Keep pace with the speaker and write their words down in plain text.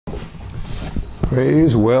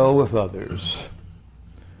Praise well with others.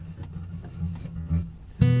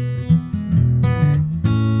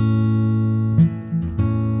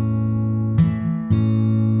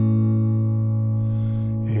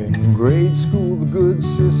 In grade school, the good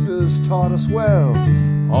sisters taught us well.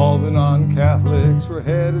 All the non-Catholics were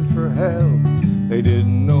headed for hell. They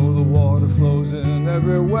didn't know the water flows in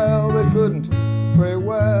every well. They couldn't pray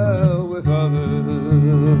well with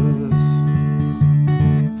others.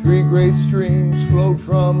 3 great streams flowed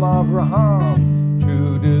from Avraham: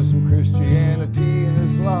 Judaism, Christianity, and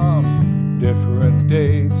Islam. Different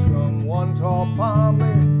dates from one tall palm.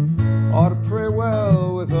 They ought to pray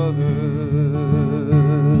well with others.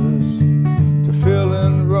 To fill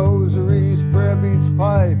in rosaries, prayer beads,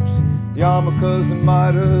 pipes, yarmulkes and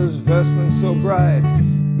miters, vestments so bright,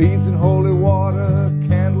 beads and holy water,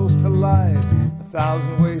 candles to light.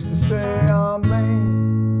 1,000 ways to say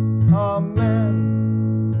Amen,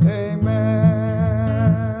 Amen, Amen.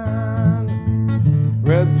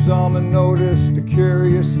 Reb Zalman noticed a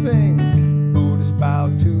curious thing. Buddhists bow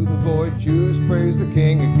to the void, Jews praise the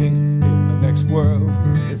King of Kings. In the next world,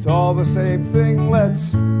 it's all the same thing. Let's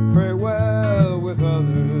pray well with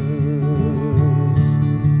others.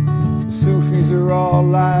 The Sufis are all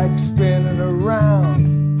like spinning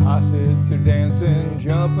around. Hasids are dancing,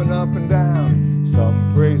 jumping up and down.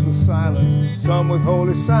 Some praise with silence, some with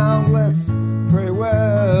holy sound. Let's pray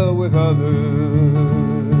well with others.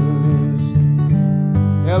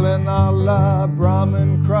 Ellen, Allah,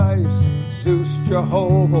 Brahman, Christ, Zeus,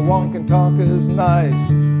 Jehovah, wonk and talk is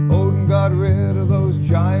nice. Odin got rid of those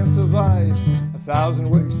giants of ice. 1,000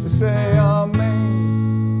 ways to say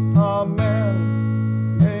Amen,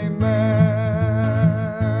 Amen, Amen.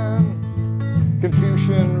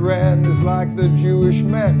 Confucian Ren is like the Jewish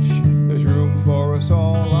mensch. There's room for us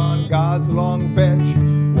all on God's long bench.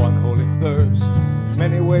 One holy thirst,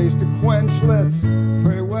 many ways to quench. Let's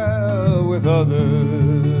pray well with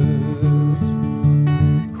others.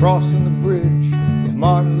 Crossing the bridge with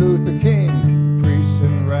Martin Luther King. Priests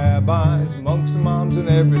and rabbis, monks and moms and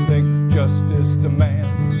everything. Justice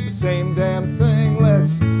demands the same damn thing.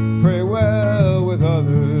 Let's pray well with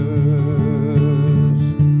others.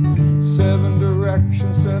 7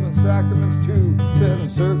 directions, 7 sacraments too. 7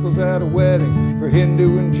 circles at a wedding for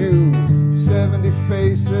Hindu and Jew. 70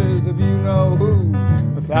 faces of you know who.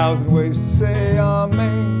 1,000 ways to say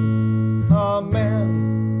Amen,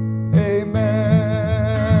 Amen, Amen.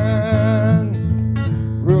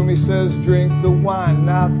 Rumi says drink the wine,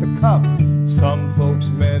 not the cup. Some folks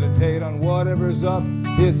meditate on whatever's up.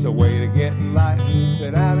 It's a way to get enlightened.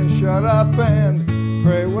 Sit down and shut up and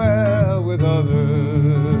pray well with others.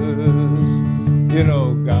 You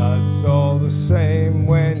know God's all the same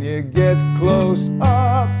when you get close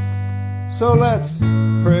up. So let's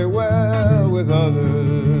pray well with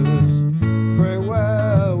others.